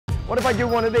What if I do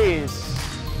one of these?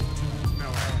 No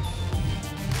way.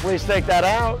 Please take that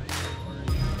out. I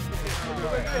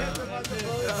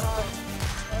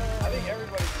think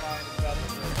everybody's mind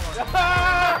is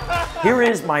about to Here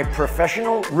is my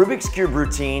professional Rubik's Cube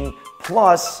routine,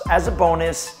 plus, as a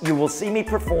bonus, you will see me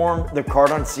perform the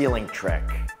card unsealing trick.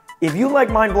 If you like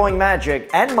mind-blowing magic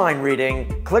and mind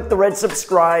reading, click the red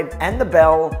subscribe and the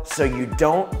bell so you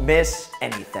don't miss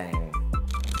anything.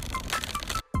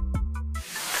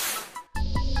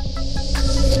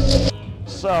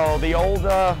 So the old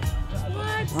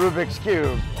Rubik's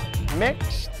Cube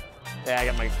mixed. Yeah, I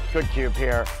got my good cube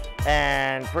here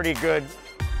and pretty good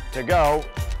to go.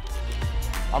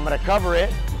 I'm gonna cover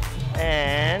it,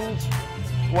 and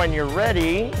when you're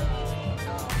ready,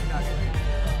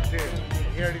 Dude,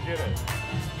 he already did it.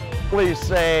 please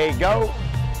say go.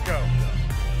 Go.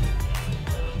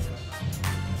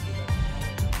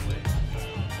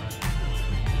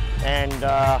 And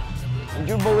would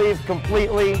you believe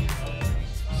completely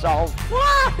solved?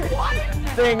 What?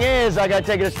 Thing is, I gotta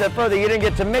take it a step further. You didn't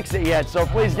get to mix it yet, so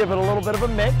please give it a little bit of a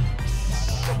mix.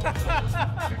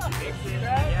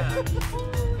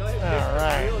 All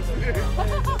right.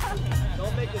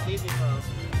 Don't make this easy for him.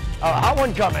 Oh, hot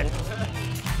one coming.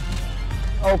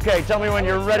 Okay, tell me when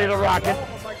you're ready to rock it.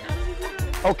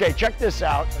 Okay, check this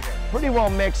out. Pretty well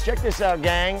mixed. Check this out,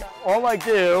 gang. All I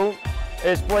do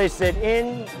is place it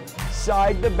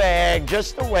inside the bag,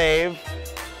 just a wave.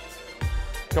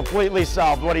 Completely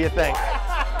solved. What do you think?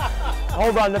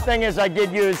 Hold on. The thing is, I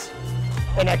did use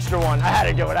an extra one. I had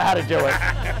to do it. I had to do it.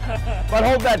 But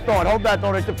hold that thought. Hold that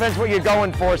thought. It depends what you're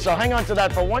going for. So hang on to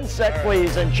that for 1 sec,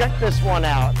 please, and check this one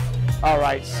out. All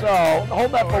right. So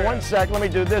hold that for 1 sec. Let me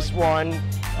do this one.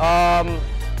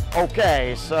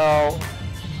 Okay. So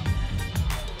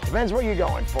depends what you're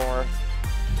going for.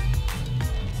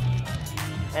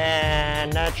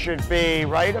 And that should be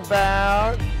right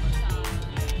about.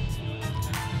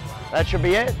 That should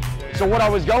be it. So what I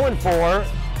was going for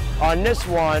on this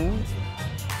one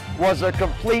was a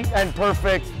complete and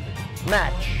perfect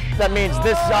match. That means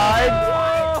this side,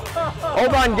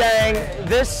 hold on gang,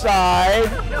 this side,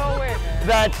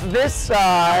 that's this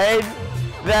side,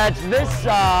 that's this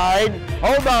side,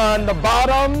 hold on, the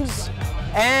bottoms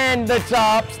and the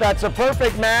tops, that's a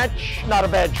perfect match. Not a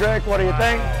bad trick, what do you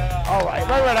think? All right,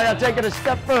 I gotta take it a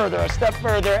step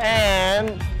further,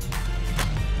 and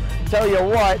tell you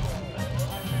what,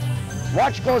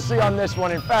 watch closely on this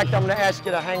one. In fact, I'm gonna ask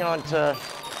you to hang on to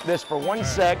this for 1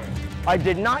 sec. I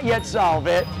did not yet solve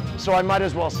it, so I might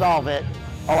as well solve it.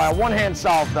 All right, one hand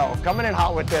solved though. Coming in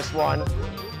hot with this one.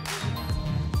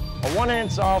 A one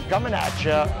hand solve coming at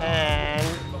you, and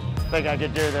I think I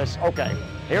could do this. Okay,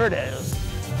 here it is.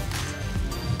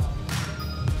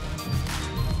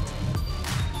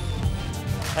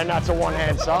 And that's a one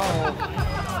hand solve,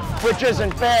 which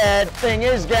isn't bad. Thing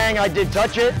is, gang, I did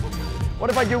touch it. What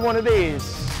if I do one of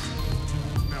these?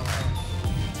 No way.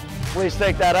 Please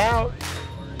take that out.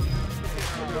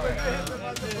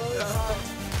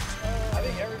 I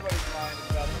think everybody's mind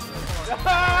is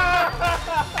about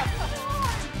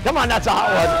to Come on, that's a hot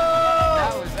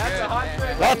one. That's a hot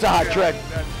trick. That's a hot trick.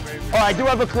 That's amazing. Oh, I do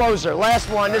have a closer. Last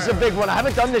one. This is a big one. I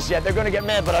haven't done this yet. They're going to get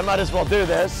mad, but I might as well do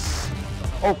this.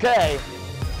 Okay.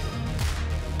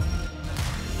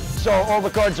 So all the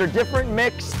cards are different,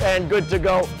 mixed, and good to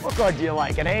go. What card do you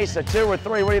like? An ace, a 2, or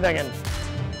 3? What are you thinking?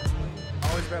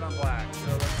 Always bet on black.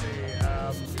 So let's see.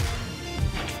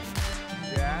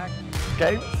 Jack.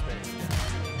 Okay.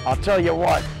 I'll tell you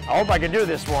what. I hope I can do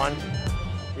this one.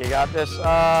 You got this?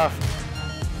 I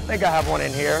think I have one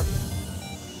in here.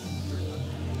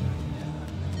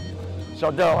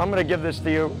 So, Derral, I'm going to give this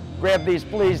to you. Grab these,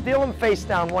 please. Deal them face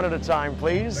down one at a time,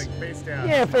 please. Like face down.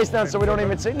 Yeah, face down so we don't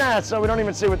even see. Nah, so we don't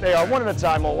even see what they are. One at a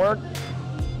time will work.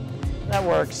 That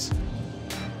works.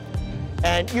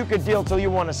 And you could deal till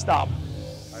you want to stop.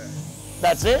 Okay.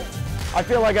 That's it? I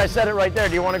feel like I said it right there.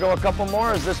 Do you want to go a couple more?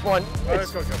 Or is this one? Oh,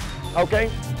 let's go. Okay.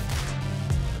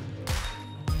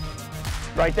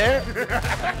 Right there?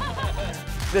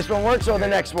 This one works or the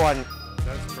next one?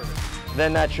 That's perfect.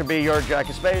 Then that should be your Jack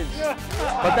of Spades.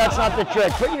 But that's not the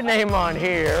trick. Put your name on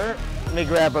here. Let me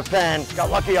grab a pen. Got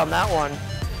lucky on that one.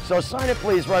 So sign it,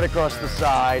 please, right across the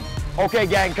side. Okay,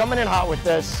 gang, coming in hot with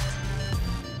this.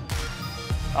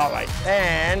 All right,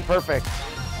 and perfect.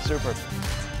 Super.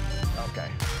 Okay.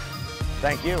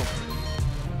 Thank you.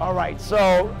 All right,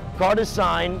 so card is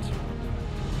signed.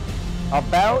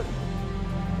 About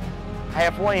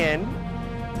halfway in.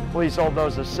 Please hold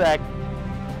those a sec.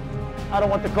 I don't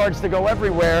want the cards to go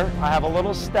everywhere. I have a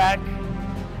little stack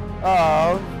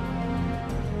of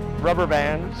rubber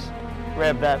bands.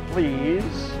 Grab that,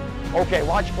 please. Okay,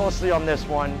 watch closely on this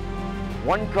one.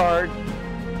 One card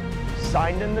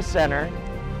signed in the center,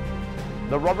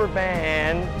 the rubber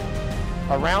band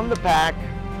around the pack.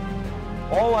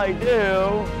 All I do,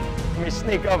 let me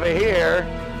sneak over here,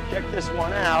 check this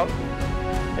one out,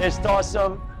 is toss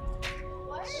them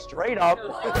straight up.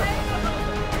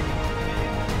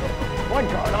 One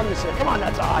card on the center. Come on,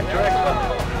 that's a hot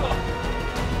trick.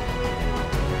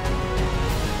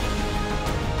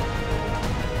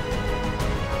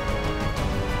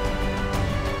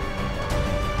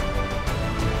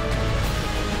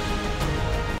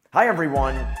 Hi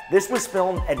everyone, this was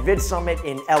filmed at Vidsummit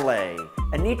in LA.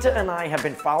 Anita and I have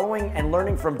been following and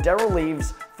learning from Derral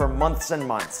Eves for months and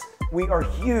months. We are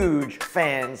huge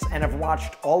fans and have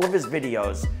watched all of his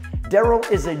videos. Derral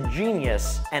is a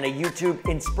genius and a YouTube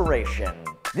inspiration.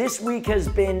 This week has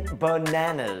been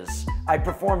bananas. I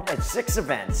performed at 6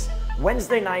 events.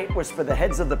 Wednesday night was for the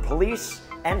heads of the police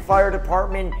and fire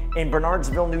department in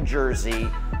Bernardsville, New Jersey.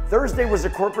 Thursday was a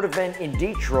corporate event in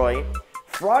Detroit.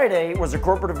 Friday was a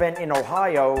corporate event in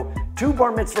Ohio, 2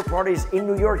 bar mitzvah parties in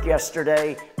New York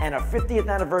yesterday, and a 50th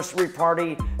anniversary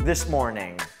party this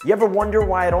morning. You ever wonder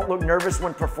why I don't look nervous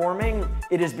when performing?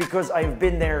 It is because I've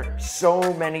been there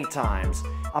so many times.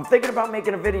 I'm thinking about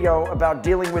making a video about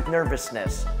dealing with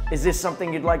nervousness. Is this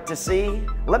something you'd like to see?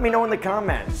 Let me know in the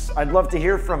comments. I'd love to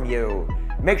hear from you.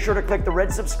 Make sure to click the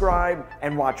red subscribe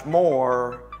and watch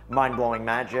more mind-blowing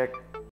magic.